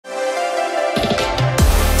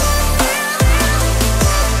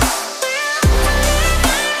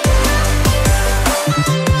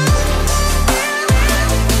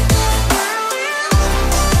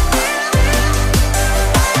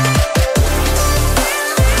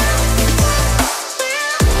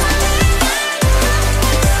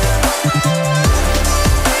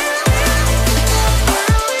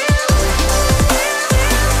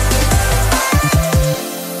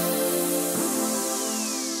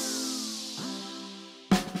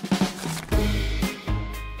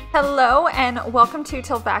Hello and welcome to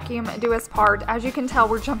Till Vacuum Do Us Part. As you can tell,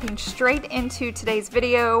 we're jumping straight into today's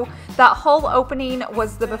video. That whole opening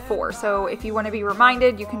was the before, so if you want to be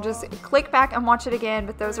reminded, you can just click back and watch it again,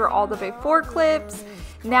 but those are all the before clips.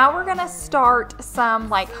 Now we're gonna start some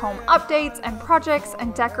home updates and projects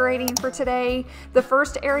and decorating for today. The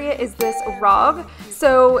first area is this rug.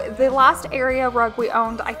 So the last area rug we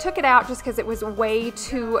owned, I took it out just because it was way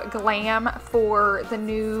too glam for the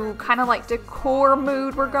new kind of decor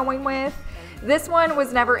mood we're going with. This one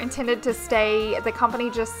was never intended to stay. The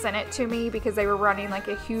company just sent it to me because they were running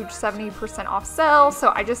a huge 70% off sale.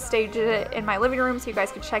 So I just staged it in my living room so you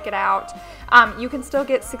guys could check it out. You can still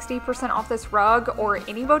get 60% off this rug or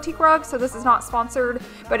any boutique rug. So this is not sponsored,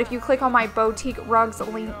 but if you click on my boutique rugs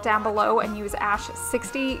link down below and use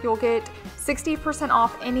ASH60, you'll get 60%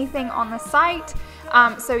 off anything on the site.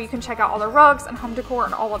 So you can check out all the rugs and home decor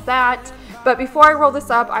and all of that. But before I roll this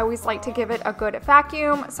up, I always like to give it a good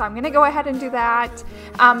vacuum. So I'm gonna go ahead and do that.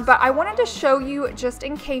 But I wanted to show you, just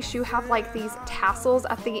in case you have these tassels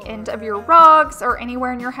at the end of your rugs or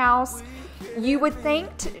anywhere in your house, you would think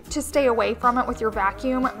to stay away from it with your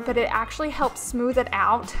vacuum, but it actually helps smooth it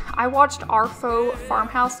out. I watched our faux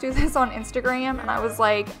Farmhouse do this on Instagram and I was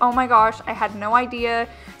like, oh my gosh, I had no idea.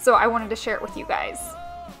 So I wanted to share it with you guys.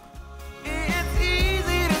 It's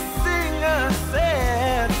easy to sing a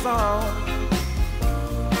sad song.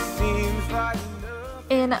 Seems like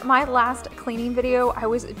in my last cleaning video, I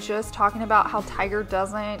was just talking about how Tiger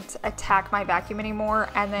doesn't attack my vacuum anymore,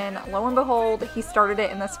 and then lo and behold, he started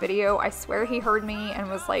it in this video. I swear he heard me and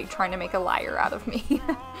was trying to make a liar out of me.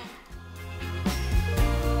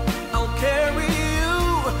 I'll carry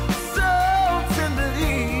you so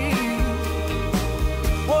tenderly.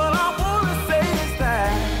 What I wanna say is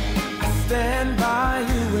that I stand by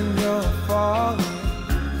you when you're falling,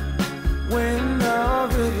 when the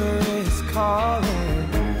river is calling.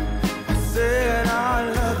 Said I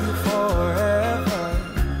love you forever.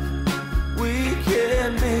 We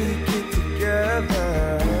can make it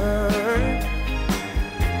together.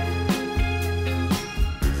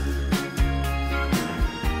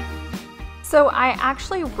 So I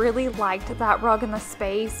actually really liked that rug in the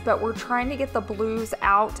space, but we're trying to get the blues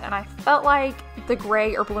out, and I felt like the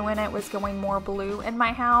gray or blue in it was going more blue in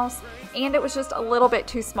my house, and it was just a little bit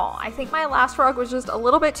too small. I think my last rug was just a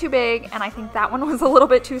little bit too big, and I think that one was a little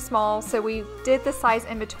bit too small, so we did the size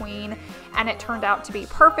in between, and it turned out to be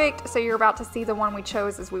perfect. So you're about to see the one we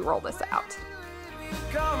chose as we roll this out.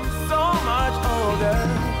 Become so much older.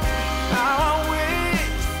 Now I wish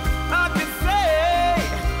I could say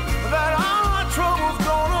that all my troubles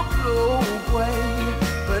gonna blow away,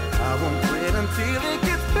 but I won't quit until it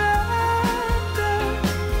gets better,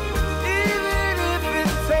 even if it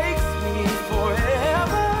takes me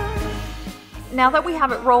forever. Now that we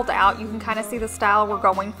have it rolled out, you can kind of see the style we're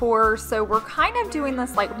going for. So we're kind of doing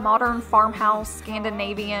this modern farmhouse,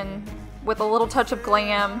 Scandinavian, with a little touch of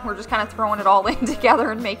glam. We're just kind of throwing it all in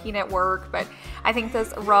together and making it work. But I think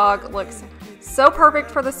this rug looks so perfect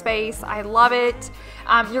for the space. I love it.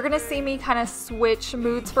 You're gonna see me kind of switch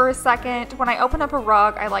moods for a second. When I open up a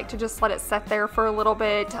rug, I like to just let it sit there for a little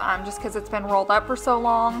bit, just because it's been rolled up for so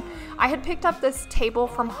long. I had picked up this table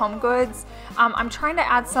from Home Goods. I'm trying to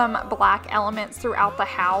add some black elements throughout the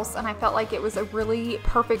house, and I felt like it was a really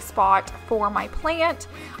perfect spot for my plant.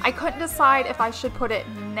 I couldn't decide if I should put it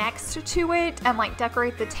next to it and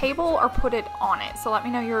decorate the table or put it on it. So let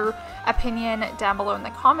me know your opinion down below in the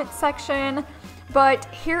comments section. But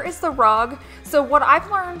here is the rug. So what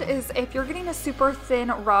I've learned is if you're getting a super thin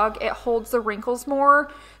rug, it holds the wrinkles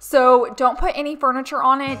more. So don't put any furniture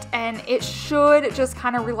on it, and it should just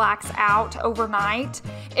kind of relax out overnight.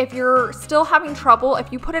 If you're still having trouble,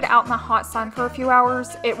 if you put it out in the hot sun for a few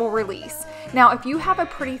hours, it will release. Now, if you have a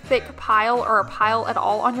pretty thick pile or a pile at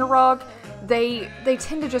all on your rug, they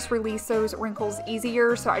tend to just release those wrinkles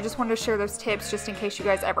easier. So I just wanted to share those tips just in case you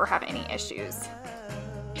guys ever have any issues.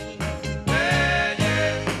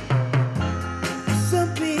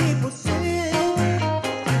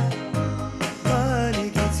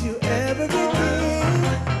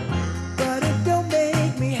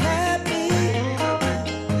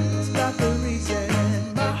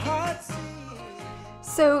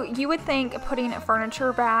 So you would think putting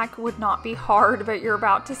furniture back would not be hard, but you're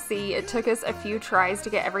about to see it took us a few tries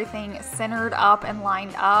to get everything centered up and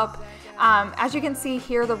lined up. As you can see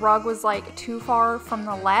here, the rug was too far from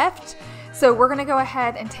the left. So we're gonna go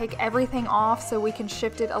ahead and take everything off so we can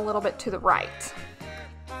shift it a little bit to the right.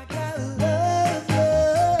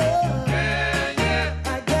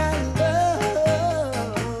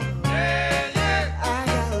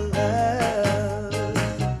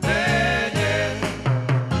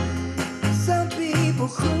 Some people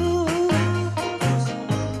could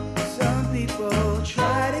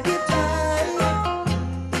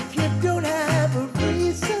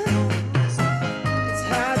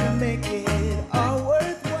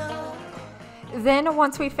Then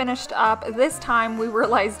once we finished up this time, we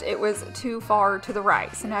realized it was too far to the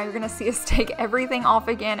right. So now you're gonna see us take everything off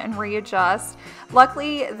again and readjust.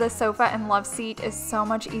 Luckily, the sofa and love seat is so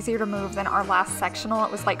much easier to move than our last sectional.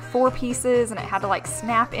 It was like 4 pieces and it had to like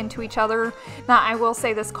snap into each other. Now I will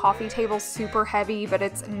say this coffee table's super heavy, but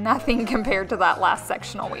it's nothing compared to that last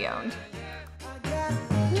sectional we owned.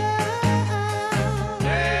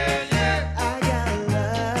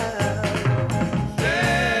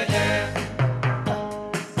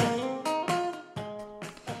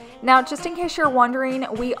 Now, just in case you're wondering,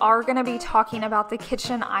 we are going to be talking about the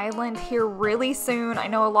kitchen island here really soon. I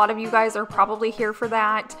know a lot of you guys are probably here for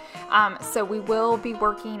that. So we will be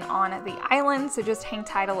working on the island, so just hang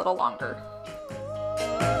tight a little longer.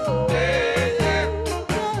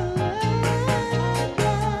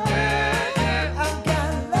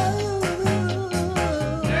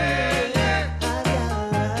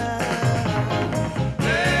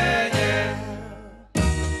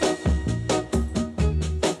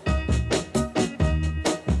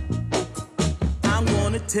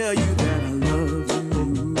 Tell you that I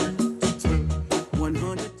love you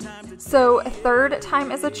 100 times. So third time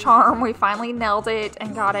is a charm. We finally nailed it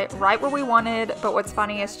and got it right where we wanted. But what's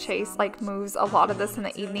funny is Chase like moves a lot of this in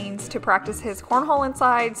the evenings to practice his cornhole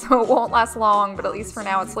inside, so it won't last long, but at least for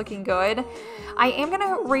now it's looking good. I am going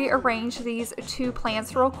to rearrange these 2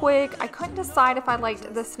 plants real quick. I couldn't decide if I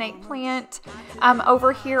liked the snake plant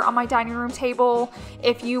over here on my dining room table.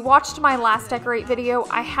 If you watched my last decorate video,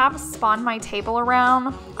 I have spun my table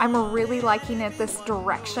around. I'm really liking it this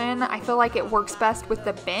direction. I feel like it works best with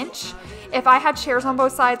the bench. If I had chairs on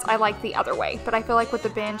both sides, I like the other way, but I feel like with the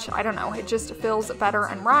bench, I don't know, it just feels better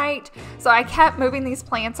and right. So I kept moving these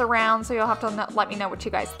plants around, so you'll have to let me know what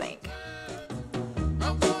you guys think.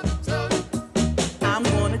 I'm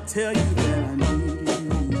gonna tell you that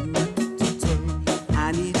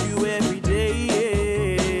I need you every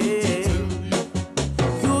day.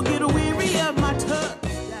 You'll get weary of my touch.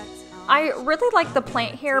 I really like the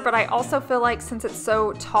plant here, but I also feel like since it's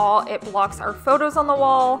so tall, it blocks our photos on the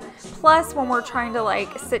wall. Plus, when we're trying to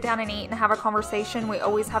like sit down and eat and have a conversation, we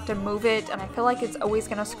always have to move it, and I feel like it's always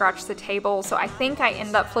gonna scratch the table. So I think I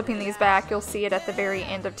end up flipping these back. You'll see it at the very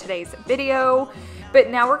end of today's video. But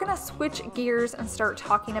now we're gonna switch gears and start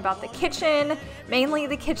talking about the kitchen, mainly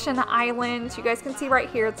the kitchen island. You guys can see right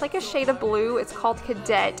here, it's like a shade of blue. It's called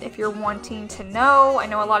Cadet if you're wanting to know. I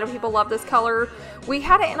know a lot of people love this color. We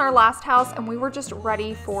had it in our last house and we were just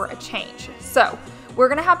ready for a change. So we're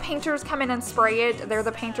gonna have painters come in and spray it. They're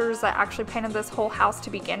the painters that actually painted this whole house to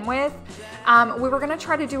begin with. We were gonna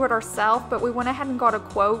try to do it ourselves, but we went ahead and got a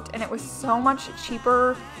quote, and it was so much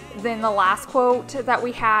cheaper than the last quote that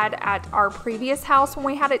we had at our previous house when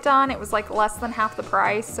we had it done. It was like less than half the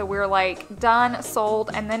price. So we were like, done, sold,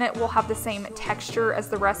 and then it will have the same texture as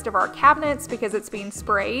the rest of our cabinets because it's being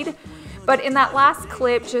sprayed. But in that last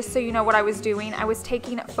clip, just so you know what I was doing, I was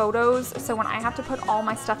taking photos. So when I have to put all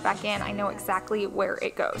my stuff back in, I know exactly where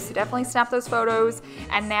it goes. So definitely snap those photos.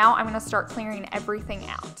 And now I'm gonna start clearing everything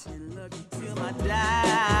out.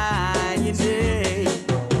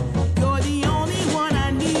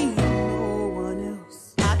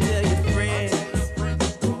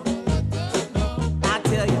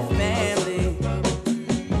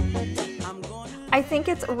 I think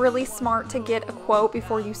it's really smart to get a quote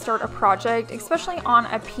before you start a project, especially on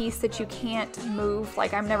a piece that you can't move.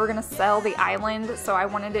 Like, I'm never gonna sell the island, so I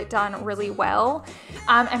wanted it done really well.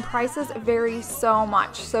 And prices vary so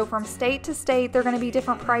much. So from state to state, they're gonna be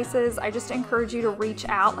different prices. I just encourage you to reach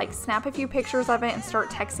out, like snap a few pictures of it and start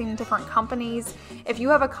texting different companies. If you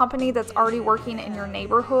have a company that's already working in your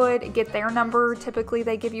neighborhood, get their number. Typically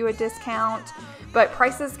they give you a discount. But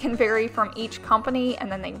prices can vary from each company,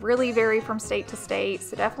 and then they really vary from state to state.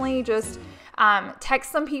 So definitely just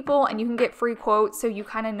text some people and you can get free quotes so you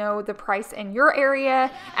kind of know the price in your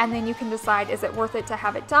area, and then you can decide, is it worth it to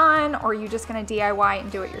have it done, or are you just going to DIY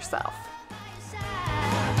and do it yourself?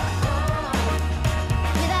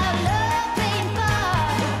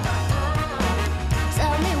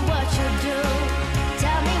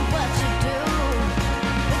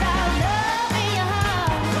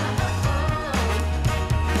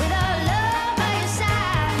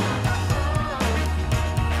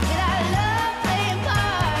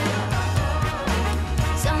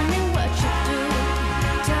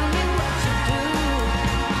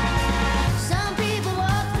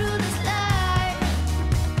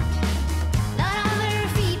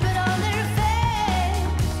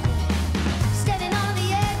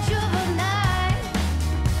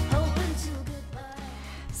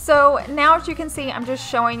 So now, as you can see, I'm just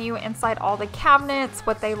showing you inside all the cabinets,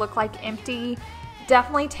 what they look like empty.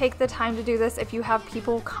 Definitely take the time to do this if you have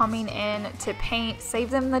people coming in to paint. Save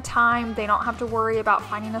them the time. They don't have to worry about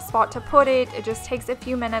finding a spot to put it. It just takes a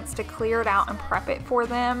few minutes to clear it out and prep it for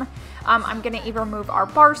them. I'm gonna even move our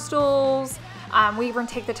bar stools. We even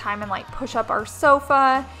take the time and like push up our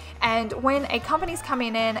sofa. And when a company's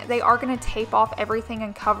coming in, they are gonna tape off everything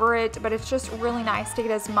and cover it, but it's just really nice to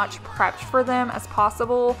get as much prepped for them as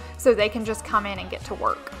possible so they can just come in and get to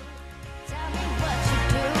work.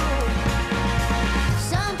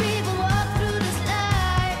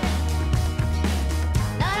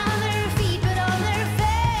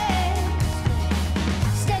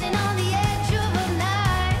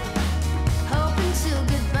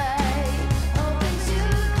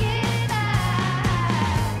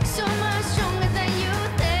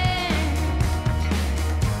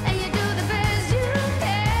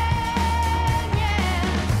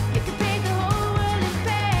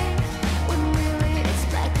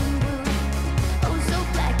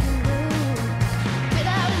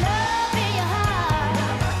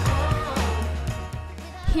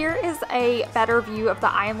 Here is a better view of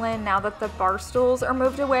the island now that the bar stools are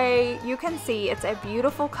moved away. You can see it's a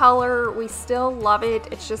beautiful color. We still love it.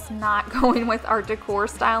 It's just not going with our decor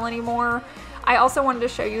style anymore. I also wanted to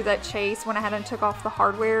show you that Chase went ahead and took off the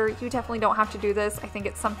hardware. You definitely don't have to do this. I think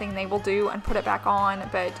it's something they will do and put it back on,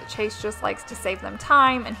 but Chase just likes to save them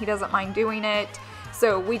time and he doesn't mind doing it.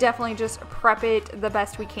 So we definitely just prep it the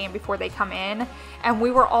best we can before they come in. And we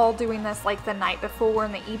were all doing this like the night before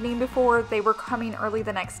and the evening before. They were coming early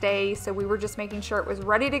the next day, so we were just making sure it was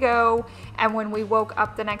ready to go. And when we woke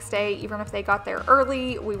up the next day, even if they got there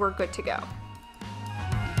early, we were good to go.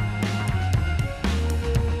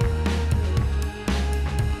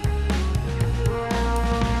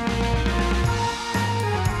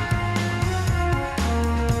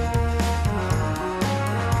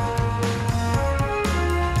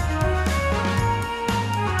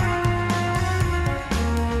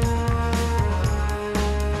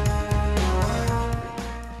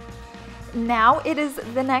 Now it is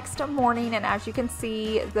the next morning, and as you can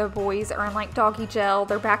see, the boys are in like doggy jail.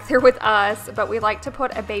 They're back there with us, but we like to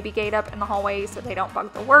put a baby gate up in the hallway so they don't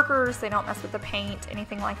bug the workers, they don't mess with the paint,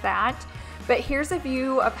 anything like that. But here's a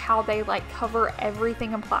view of how they like cover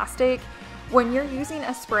everything in plastic. When you're using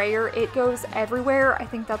a sprayer, it goes everywhere. I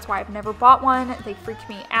think that's why I've never bought one. They freak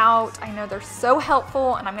me out. I know they're so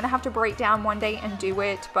helpful, and I'm gonna have to break down one day and do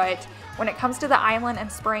it, but when it comes to the island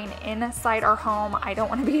and spraying inside our home, I don't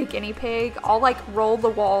wanna be a guinea pig. I'll like roll the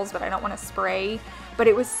walls, but I don't wanna spray. But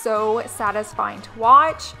it was so satisfying to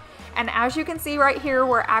watch. And as you can see right here,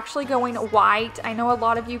 we're actually going white. I know a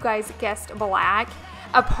lot of you guys guessed black.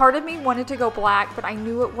 A part of me wanted to go black, but I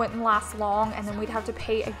knew it wouldn't last long and then we'd have to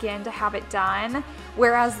pay again to have it done.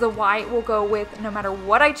 Whereas the white will go with no matter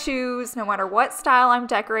what I choose, no matter what style I'm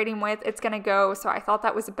decorating with, it's gonna go. So I thought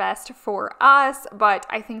that was best for us, but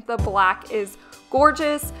I think the black is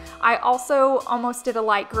gorgeous. I also almost did a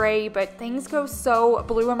light gray, but things go so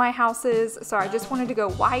blue in my houses, so I just wanted to go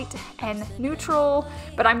white and neutral.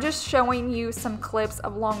 But I'm just showing you some clips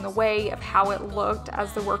along the way of how it looked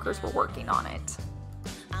as the workers were working on it.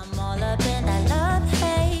 I'm all up in that love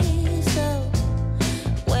haze, so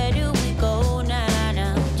where do we go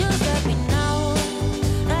now? Just let me know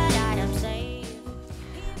that I am safe.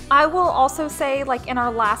 I will also say, like in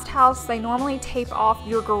our last house, they normally tape off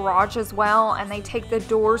your garage as well, and they take the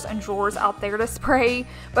doors and drawers out there to spray,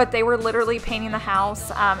 but they were literally painting the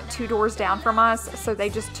house 2 doors down from us, so they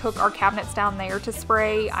just took our cabinets down there to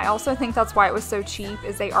spray. I also think that's why it was so cheap,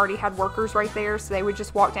 is they already had workers right there, so they would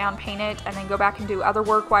just walk down, paint it, and then go back and do other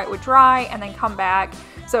work while it would dry, and then come back.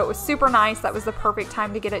 So it was super nice. That was the perfect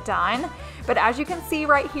time to get it done. But as you can see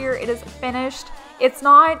right here, it is finished. It's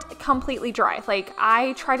not completely dry. Like,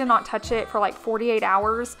 I try to not touch it for like 48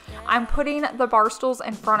 hours. I'm putting the bar stools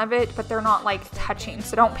in front of it, but they're not like touching,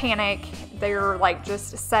 so don't panic. They're like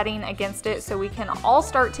just setting against it so we can all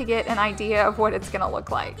start to get an idea of what it's gonna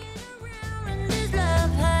look like.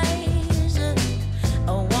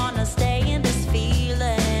 I wanna stay in this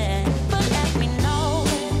feeling, but let me know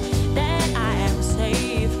that I am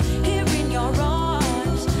safe here in your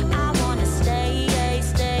arms. I wanna stay,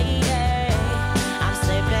 I'm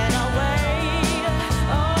slipping away.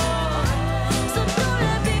 Oh, so don't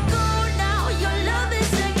let me go now. Your love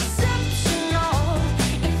is exceptional.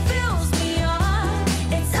 It fills me up.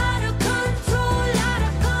 It's out of control,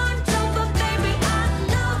 but baby, I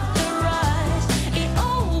love the rush. It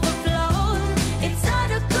overflows. It's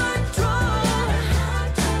out of control.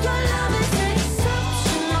 Your love is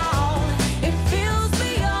exceptional. It fills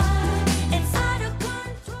me up. It's out of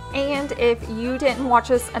control. And if you you didn't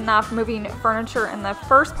watch us enough moving furniture in the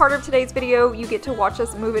first part of today's video, you get to watch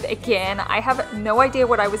us move it again. I have no idea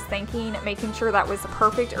what I was thinking, making sure that was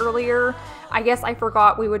perfect earlier. I guess I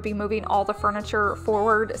forgot we would be moving all the furniture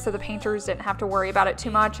forward so the painters didn't have to worry about it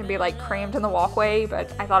too much and be like crammed in the walkway,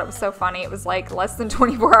 but I thought it was so funny. It was like less than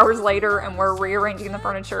 24 hours later and we're rearranging the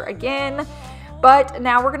furniture again. But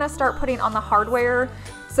now we're gonna start putting on the hardware.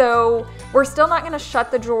 So we're still not gonna shut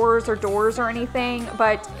the drawers or doors or anything,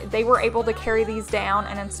 but they were able to carry these down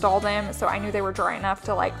and install them, so I knew they were dry enough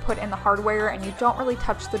to like put in the hardware, and you don't really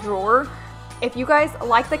touch the drawer. If you guys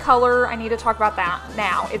like the color, I need to talk about that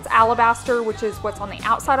now. It's Alabaster, which is what's on the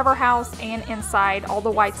outside of our house and inside. All the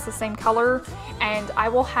white's the same color. And I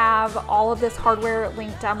will have all of this hardware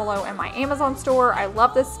linked down below in my Amazon store. I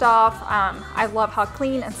love this stuff. I love how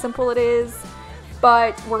clean and simple it is.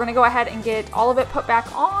 But we're gonna go ahead and get all of it put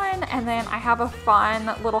back on, and then I have a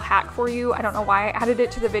fun little hack for you. I don't know why I added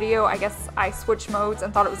it to the video. I guess I switched modes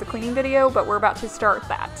and thought it was a cleaning video, but we're about to start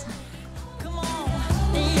that. Come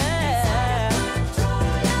on, yeah.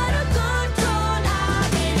 Out of control,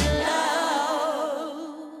 I'm in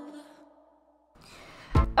love.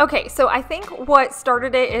 Okay, so I think what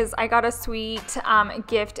started it is I got a sweet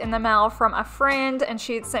gift in the mail from a friend, and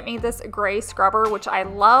she had sent me this gray scrubber, which I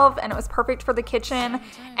love, and it was perfect for the kitchen,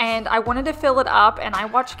 and I wanted to fill it up. And I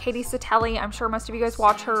watch Katie Satelli. I'm sure most of you guys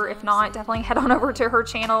watch her. If not, definitely head on over to her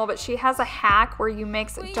channel, but she has a hack where you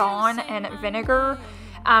mix Dawn and vinegar,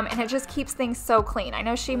 and it just keeps things so clean. I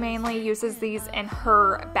know she mainly uses these in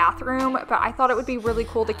her bathroom, but I thought it would be really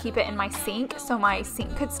cool to keep it in my sink so my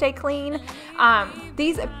sink could stay clean.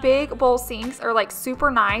 These big bowl sinks are like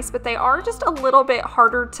super nice, but they are just a little bit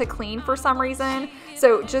harder to clean for some reason.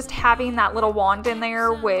 So just having that little wand in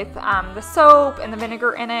there with the soap and the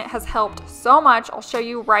vinegar in it has helped so much. I'll show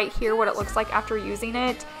you right here what it looks like after using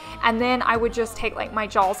it. And then I would just take like my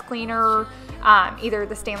Jaws cleaner, either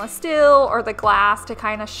the stainless steel or the glass, to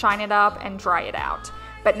kind of shine it up and dry it out.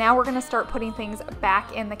 But now we're gonna start putting things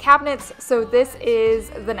back in the cabinets. So this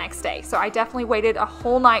is the next day. So I definitely waited a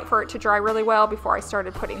whole night for it to dry really well before I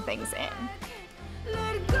started putting things in.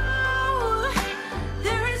 Let it go.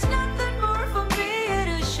 There is nothing more for me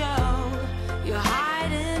to show. You're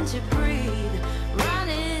hiding to breathe,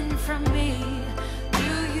 running from me.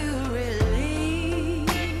 Do you really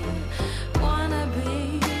wanna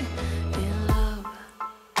be in love?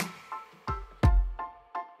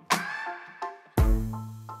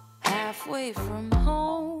 Halfway from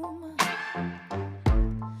home, I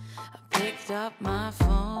picked up my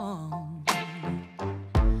phone.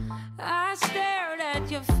 I stared at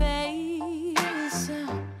your face,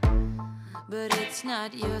 but it's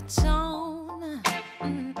not your tone.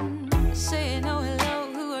 Saying oh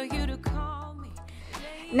hello, who are you to call me?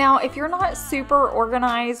 Now, if you're not super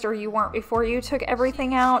organized, or you weren't before you took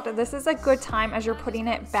everything out, this is a good time as you're putting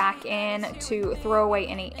it back in to throw away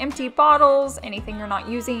any empty bottles, anything you're not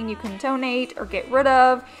using you can donate or get rid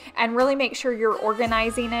of, and really make sure you're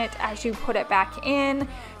organizing it as you put it back in.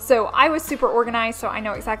 So I was super organized, so I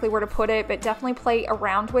know exactly where to put it, but definitely play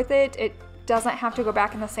around with it. It doesn't have to go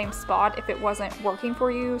back in the same spot if it wasn't working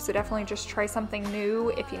for you, so definitely just try something new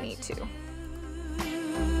if you need to.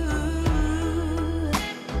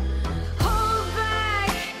 Hold back,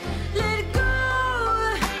 let it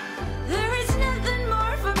go. There is nothing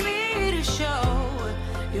more for me to show.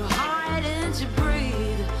 You're hiding to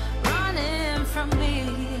breathe, running from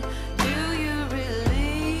me. Do you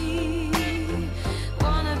really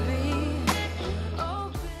wanna be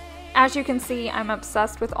open? As you can see, I'm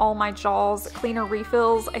obsessed with all my Jaws cleaner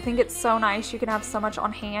refills. I think it's so nice. You can have so much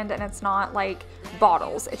on hand and it's not like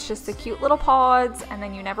bottles. It's just the cute little pods, and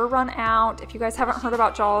then you never run out. If you guys haven't heard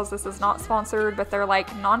about Jaws, this is not sponsored, but they're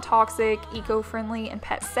like non-toxic, eco-friendly, and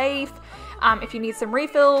pet safe. If you need some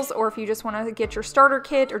refills, or if you just want to get your starter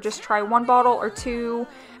kit or just try one bottle or two,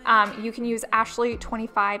 you can use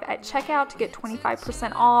Ashley25 at checkout to get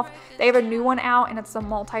 25% off. They have a new one out, and it's a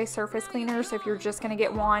multi-surface cleaner, so if you're just going to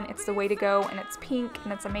get one, it's the way to go, and it's pink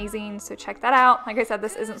and it's amazing, so check that out. Like I said,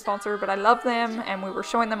 this isn't sponsored, but I love them, and we were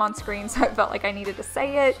showing them on screen, so I felt like I needed to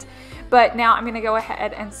say it. But now I'm going to go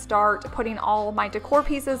ahead and start putting all my decor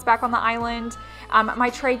pieces back on the island. My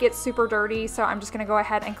tray gets super dirty, so I'm just going to go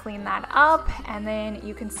ahead and clean that up, and then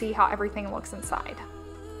you can see how everything looks inside.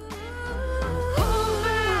 Hold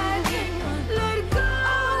back, let it go.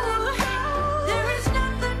 There is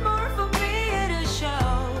nothing more for me to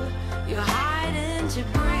show. You're hiding to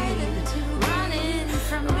breathe, running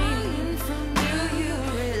from me. Do you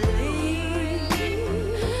really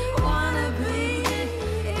wanna be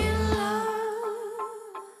in love?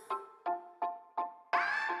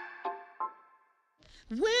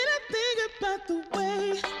 When I think about the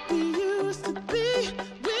way we used to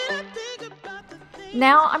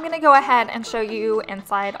Now I'm going to go ahead and show you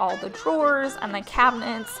inside all the drawers and the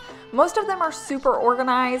cabinets. Most of them are super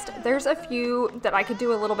organized. There's a few that I could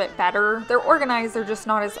do a little bit better. They're organized, they're just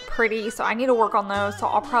not as pretty, so I need to work on those. So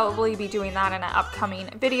I'll probably be doing that in an upcoming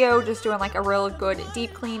video, just doing like a real good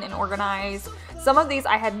deep clean and organize. Some of these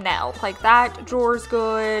I had nailed, like that drawer's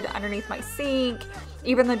good, underneath my sink,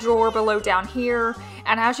 even the drawer below down here.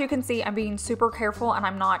 And as you can see, I'm being super careful and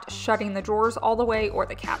I'm not shutting the drawers all the way or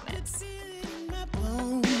the cabinets.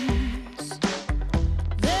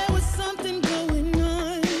 There was something going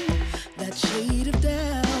on, that shade of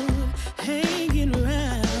doubt hanging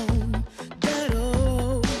around that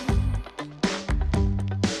old.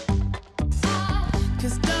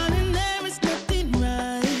 'Cause darling, there is nothing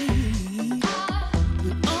right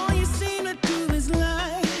when all you seem to do is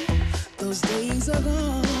lie. Those days are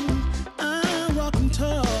gone. I'm walking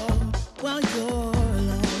tall while you're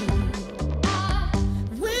alone.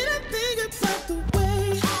 When I think about the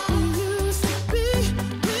way we used to be,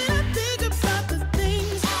 when I think about the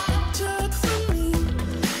things you took from me,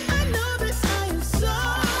 I know that I am so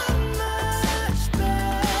much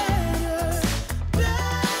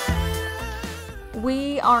better.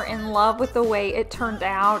 We are in love with the way it turned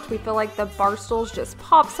out. We feel like the bar stools just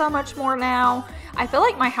pop so much more now. I feel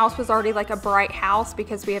like my house was already like a bright house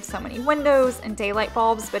because we have so many windows and daylight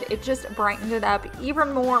bulbs, but it just brightened it up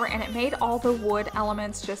even more and it made all the wood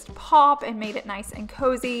elements just pop and made it nice and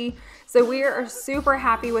cozy. So we are super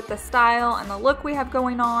happy with the style and the look we have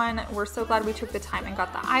going on. We're so glad we took the time and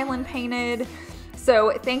got the island painted.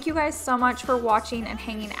 So thank you guys so much for watching and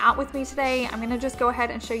hanging out with me today. I'm gonna just go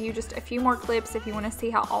ahead and show you just a few more clips if you wanna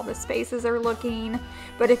see how all the spaces are looking.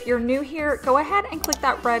 But if you're new here, go ahead and click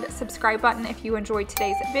that red subscribe button if you enjoyed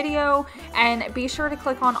today's video. And be sure to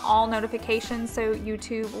click on all notifications so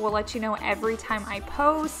YouTube will let you know every time I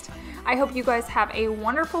post. I hope you guys have a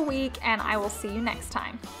wonderful week and I will see you next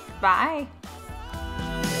time. Bye.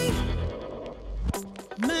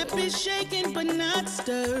 Might be shaken but not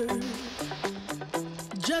stirred.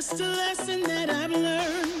 Just a lesson that I've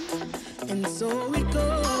learned. And so it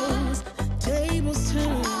goes. Tables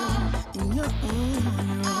turn and you're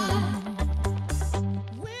on your own.